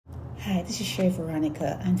Hi, this is Shay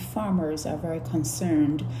Veronica, and farmers are very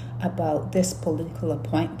concerned about this political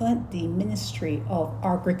appointment. The Ministry of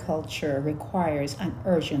Agriculture requires an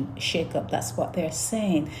urgent shakeup. That's what they're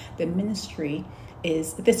saying.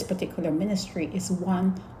 This particular ministry is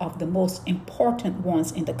one of the most important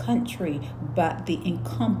ones in the country, but the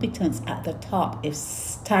incompetence at the top is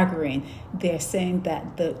staggering. They're saying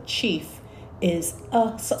that the chief is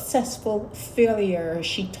a successful failure.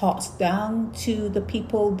 She talks down to the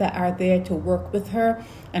people that are there to work with her,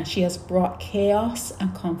 and she has brought chaos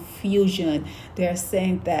and confusion. They're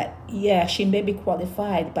saying that, yeah, she may be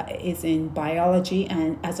qualified, but is in biology,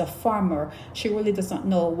 and as a farmer, she really doesn't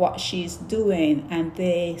know what she's doing. And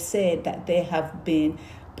they said that they have been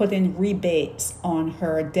putting rebates on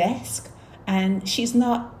her desk, and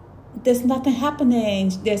there's nothing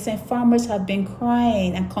happening. They're saying farmers have been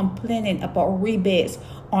crying and complaining about rebates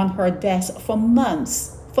on her desk for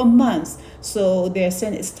months. So they're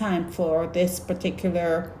saying it's time for this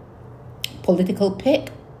particular political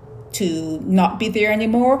pick to not be there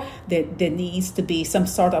anymore. There needs to be some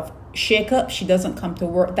sort of shakeup. She doesn't come to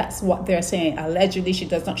work. That's what they're saying. Allegedly, she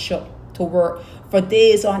doesn't show to work for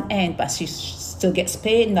days on end, but she still gets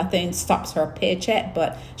paid. Nothing stops her paycheck,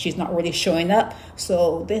 but she's not really showing up.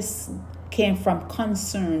 So this came from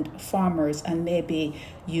concerned farmers, and maybe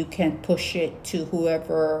you can push it to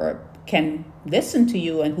whoever can listen to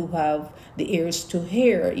you and who have the ears to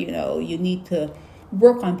hear. You need to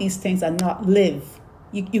work on these things and not live.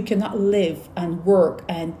 You cannot live and work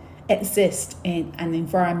and exist in an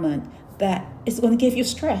environment that is going to give you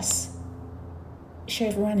stress.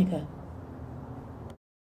 Shay Veronica.